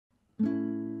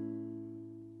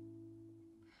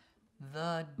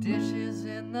The dishes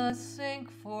in the sink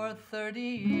for 30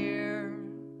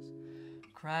 years,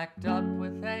 cracked up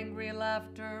with angry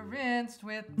laughter, rinsed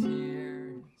with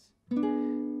tears,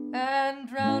 and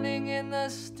drowning in the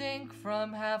stink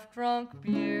from half-drunk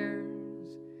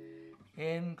beers,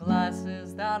 in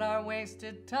glasses that our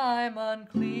wasted time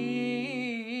unclears.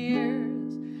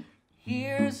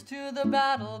 Here's to the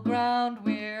battleground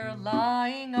we're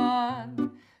lying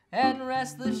on, and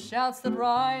rest the shouts that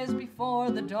rise before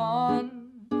the dawn.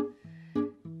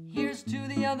 Here's to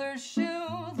the other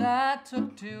shoe that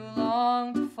took too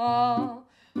long to fall.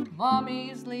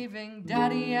 Mommy's leaving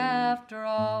Daddy after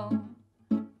all.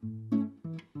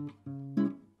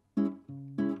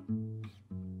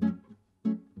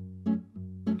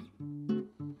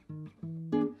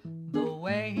 The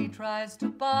way he tries to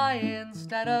buy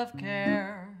instead of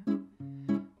care,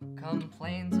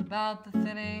 complains about the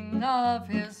thinning of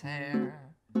his hair,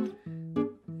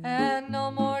 and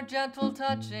no more gentle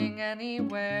touching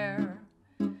anywhere.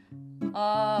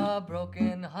 A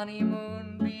broken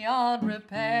honeymoon beyond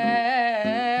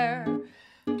repair.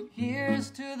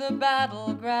 Here's to the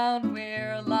battleground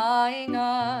we're lying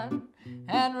on,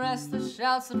 and rest the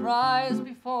shouts that rise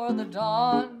before the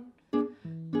dawn.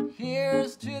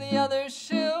 Here's to the other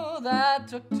shoe that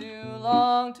took too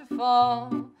long to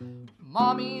fall.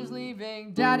 Mommy's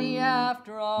leaving Daddy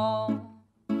after all.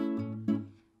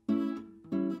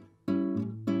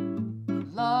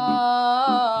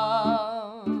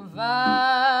 Love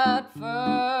at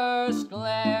first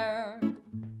glare,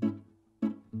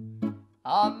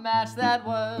 a match that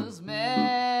was made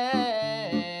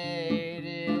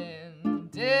in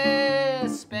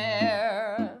despair.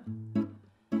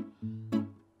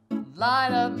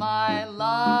 Light of my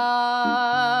life,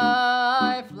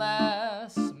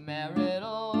 less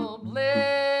marital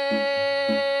blisters,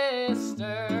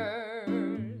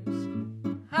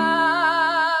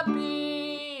 happy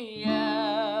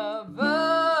ever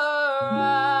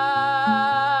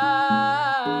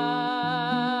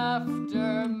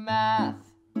aftermath.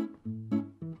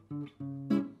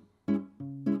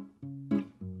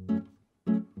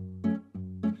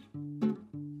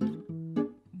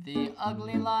 The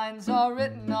ugly lines are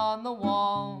written on the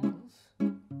walls.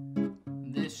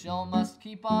 This show must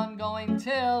keep on going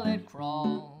till it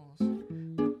crawls.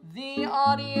 The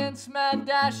audience mad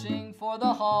dashing for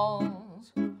the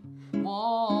halls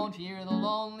won't hear the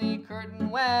lonely curtain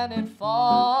when it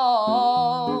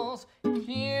falls.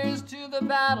 Here's to the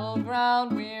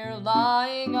battleground we're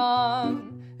lying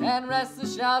on, and rest the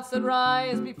shouts that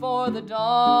rise before the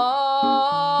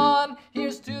dawn.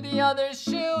 Here's to the other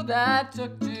shoe that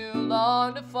took too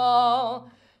long to fall.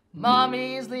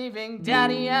 Mommy's leaving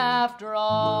Daddy after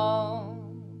all.